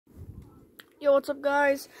Yo, what's up,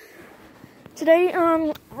 guys? Today,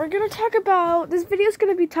 we're gonna talk about, this video's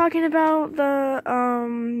gonna be talking about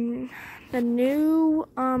the new,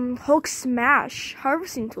 Hulk Smash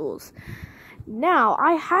harvesting tools. Now,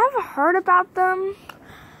 I have heard about them,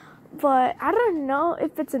 but I don't know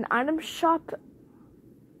if it's an item shop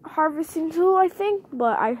harvesting tool, I think,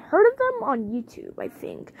 but I heard of them on YouTube, I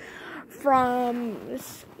think, from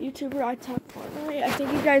this YouTuber I talk Fortnite. I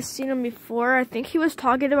think you guys seen him before. I think he was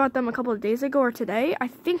talking about them a couple of days ago or today. I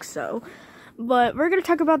think so. But we're going to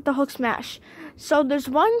talk about the Hulk Smash. So there's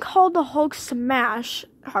one called the Hulk Smash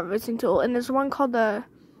harvesting tool, and there's one called the,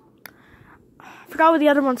 I forgot what the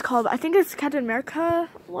other one's called. I think it's Captain America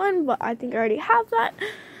one, but I think I already have that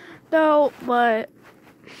though. But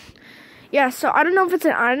yeah, so I don't know if it's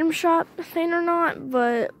an item shop thing or not,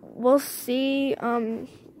 but we'll see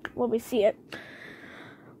when we see it.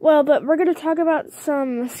 Well, but we're going to talk about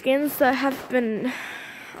some skins that have been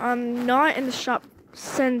not in the shop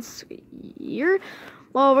since year.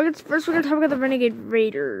 Well, first we're going to talk about the Renegade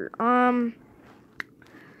Raider.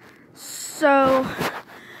 So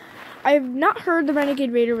I've not heard the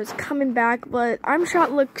Renegade Raider was coming back, but item shop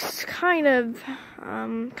looks kind of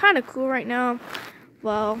cool right now.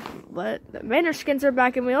 Well, but the Raider skins are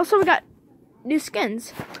back, and we also got new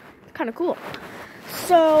skins. Kind of cool.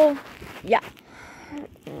 So, yeah.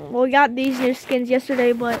 Well, we got these new skins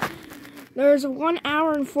yesterday, but there's 1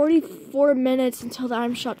 hour and 44 minutes until the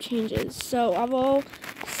item shop changes. So, I will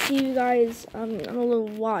see you guys in a little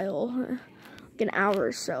while. Like an hour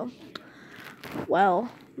or so. Well,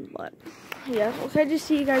 but yeah. So, I just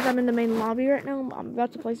see you guys. I'm in the main lobby right now. I'm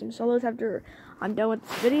about to play some solos after I'm done with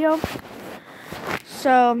this video.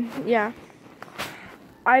 So, yeah.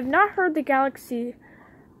 I've not heard the Galaxy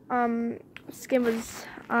skin was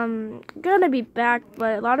gonna be back,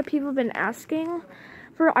 but a lot of people have been asking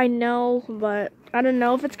for it, I know, but I don't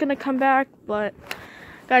know if it's gonna come back, but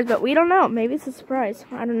guys, but we don't know. Maybe it's a surprise.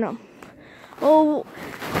 I don't know. Well,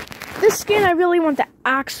 this skin, I really want the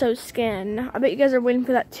Axo skin. I bet you guys are waiting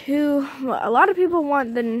for that too. Well, a lot of people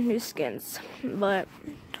want the new skins, but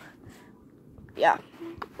yeah.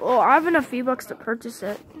 Well, I have enough V-Bucks to purchase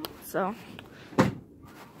it, so.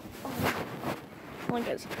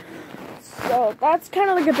 So that's kind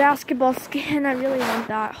of like a basketball skin. I really want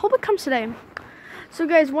that. Hope it comes today. So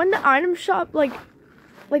guys, when the item shop like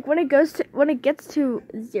when it gets to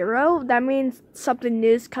 0, that means something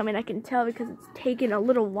new is coming. I can tell because it's taken a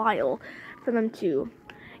little while for them to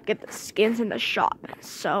get the skins in the shop.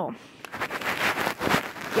 So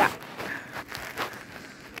yeah,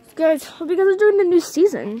 guys, because it's doing the new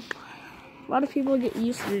season. A lot of people get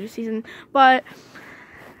used to the new season, but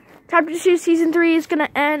Chapter 2 Season 3 is going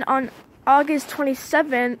to end on August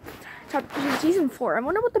 27th. Chapter 2 Season 4. I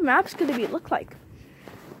wonder what the map's going to look like.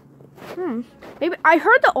 Maybe I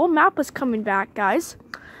heard the old map was coming back, guys.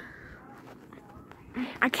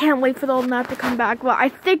 I can't wait for the old map to come back. But I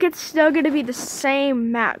think it's still going to be the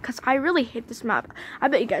same map, because I really hate this map. I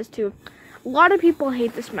bet you guys too. A lot of people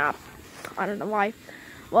hate this map. I don't know why.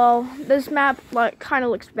 Well, this map kind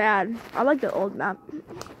of looks bad. I like the old map.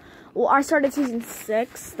 Well, I started Season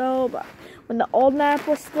 6, though, but when the old map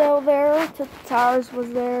was still there, Tilted Towers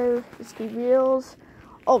was there, Risky Reels.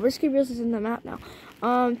 Oh, Risky Reels is in the map now.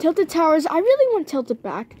 Tilted Towers, I really want Tilted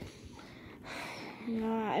back.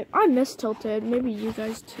 Yeah, I miss Tilted. Maybe you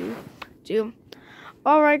guys too do.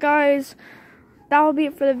 Alright, guys, that will be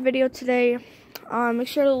it for the video today. Make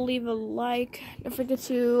sure to leave a like. Don't forget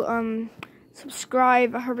to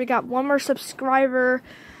subscribe. I heard we got 1 more subscriber.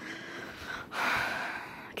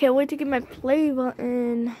 Can't wait to get my play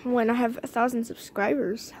button when I have 1,000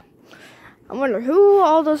 subscribers. I wonder who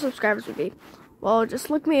all those subscribers would be. Well, just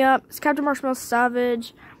look me up. It's Captain Marshmallow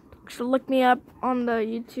Savage. So look me up on the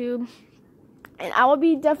YouTube. And I will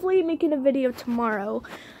be definitely making a video tomorrow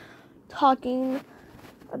talking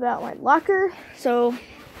about my locker. So,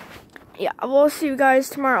 yeah, I will see you guys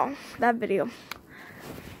tomorrow. That video.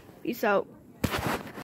 Peace out.